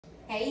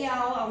Hey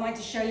y'all, I want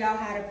to show y'all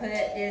how to put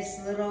this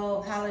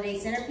little holiday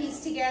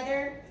centerpiece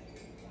together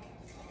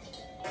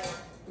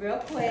real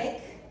quick.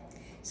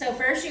 So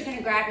first you're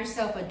gonna grab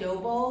yourself a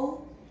dough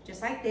bowl,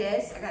 just like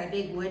this. I got a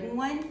big wooden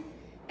one.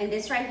 And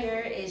this right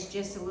here is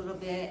just a little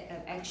bit of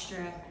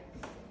extra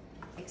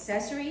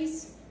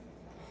accessories.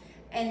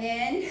 And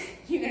then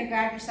you're gonna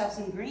grab yourself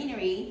some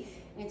greenery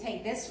and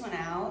take this one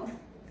out.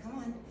 Come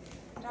on,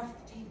 get off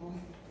the table.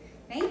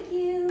 Thank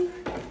you.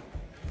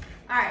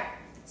 All right.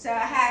 So I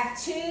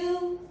have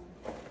 2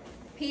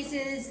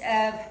 pieces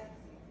of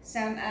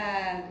some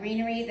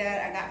greenery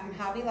that I got from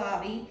Hobby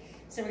Lobby.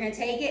 So we're gonna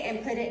take it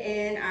and put it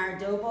in our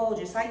dough bowl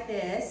just like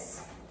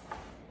this.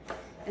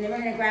 And then we're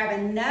gonna grab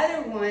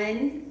another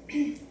one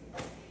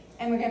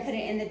and we're gonna put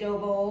it in the dough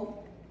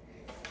bowl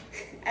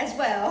as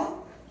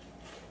well.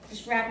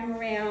 Just wrap them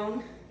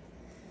around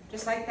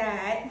just like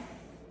that.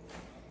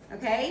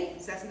 Okay,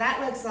 so that's what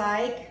that looks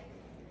like.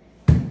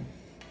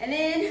 And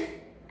then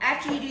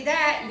after you do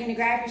that, you're gonna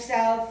grab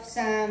yourself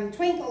some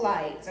twinkle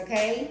lights,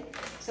 okay?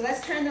 So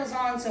let's turn those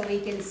on so we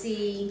can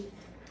see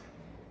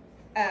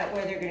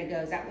where they're gonna go.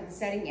 Is that what the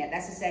setting? Yeah,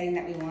 that's the setting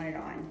that we want it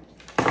on.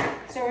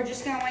 So we're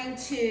just going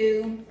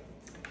to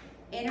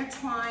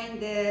intertwine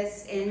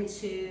this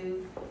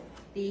into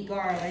the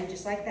garland,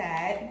 just like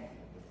that,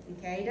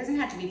 okay? It doesn't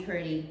have to be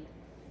pretty,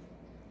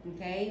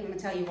 okay? I'm gonna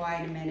tell you why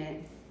in a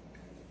minute.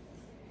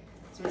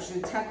 So we're just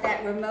gonna tuck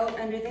that remote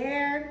under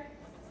there.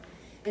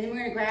 And then we're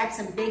gonna grab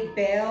some big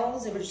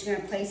bells and we're just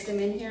gonna place them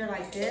in here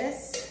like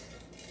this.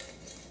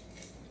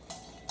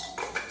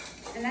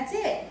 And that's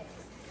it.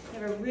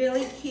 You have a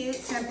really cute,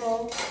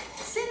 simple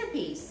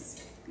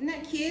centerpiece. Isn't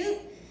that cute?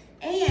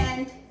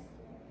 And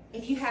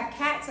if you have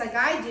cats like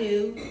I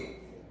do,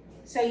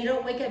 so you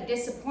don't wake up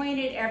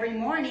disappointed every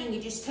morning, you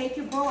just take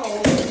your bowl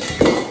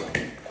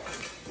and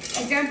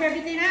dump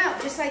everything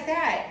out just like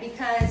that.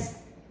 Because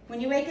when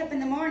you wake up in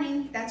the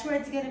morning, that's where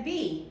it's gonna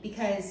be,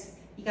 because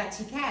you got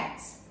 2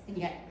 cats. And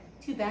you got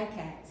 2 bad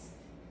cats.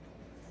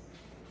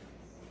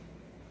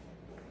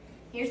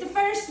 Here's the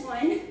first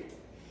one.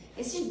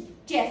 This is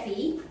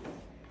Jeffy.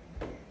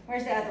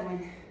 Where's the other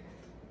one?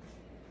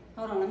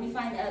 Hold on, let me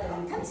find the other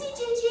one. Come see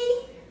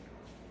Gigi.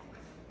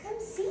 Come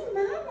see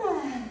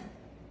Mama.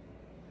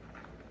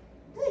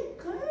 Good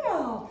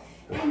girl.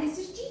 And this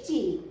is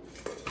Gigi.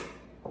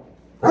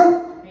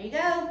 There you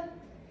go.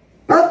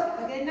 Have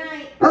a good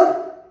night.